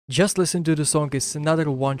Just Listen to the Song is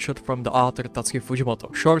another one-shot from the author Tatsuki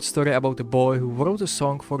Fujimoto. Short story about a boy who wrote a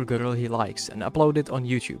song for a girl he likes and uploaded it on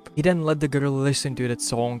YouTube. He then let the girl listen to that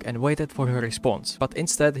song and waited for her response, but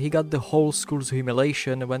instead he got the whole school's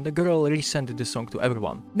humiliation when the girl resent the song to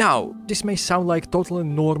everyone. Now, this may sound like totally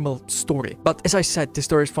normal story, but as I said, this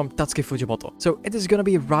story is from Tatsuki Fujimoto, so it is gonna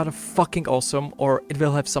be rather fucking awesome, or it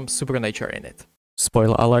will have some supernature in it.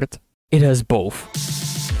 Spoiler alert, it has both.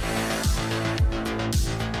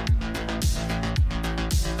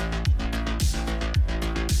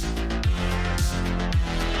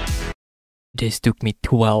 This took me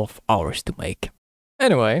 12 hours to make.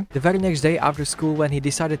 Anyway, the very next day after school, when he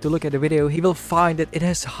decided to look at the video, he will find that it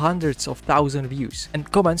has hundreds of thousands of views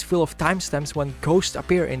and comments full of timestamps when ghosts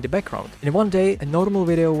appear in the background. In one day, a normal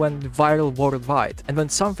video went viral worldwide, and when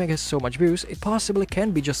something has so much views, it possibly can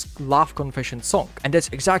be just love confession song. And that's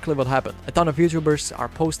exactly what happened. A ton of YouTubers are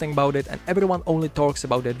posting about it and everyone only talks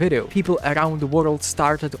about that video. People around the world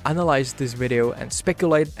started to analyze this video and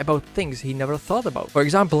speculate about things he never thought about. For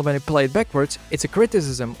example, when he played backwards, it's a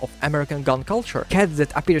criticism of American gun culture.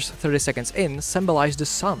 That appears 30 seconds in symbolize the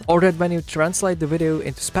sun, or that when you translate the video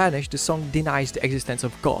into Spanish, the song denies the existence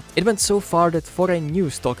of God. It went so far that foreign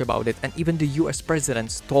news talk about it, and even the US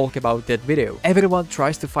presidents talk about that video. Everyone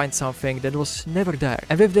tries to find something that was never there,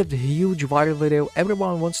 and with that huge viral video,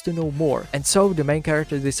 everyone wants to know more, and so the main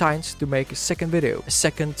character decides to make a second video, a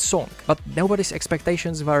second song. But nobody's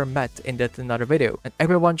expectations were met in that another video, and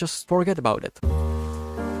everyone just forget about it.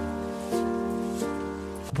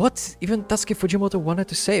 What even Tatsuki Fujimoto wanted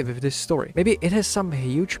to say with this story? Maybe it has some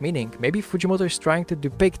huge meaning. Maybe Fujimoto is trying to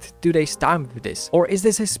depict today's time with this. Or is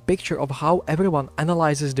this his picture of how everyone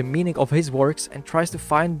analyzes the meaning of his works and tries to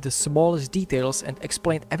find the smallest details and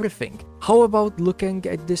explain everything? How about looking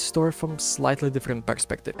at this story from slightly different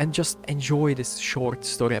perspective and just enjoy this short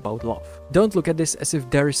story about love? Don't look at this as if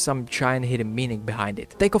there is some giant hidden meaning behind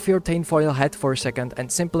it. Take off your tinfoil hat for a second and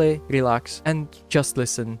simply relax and just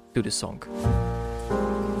listen to the song.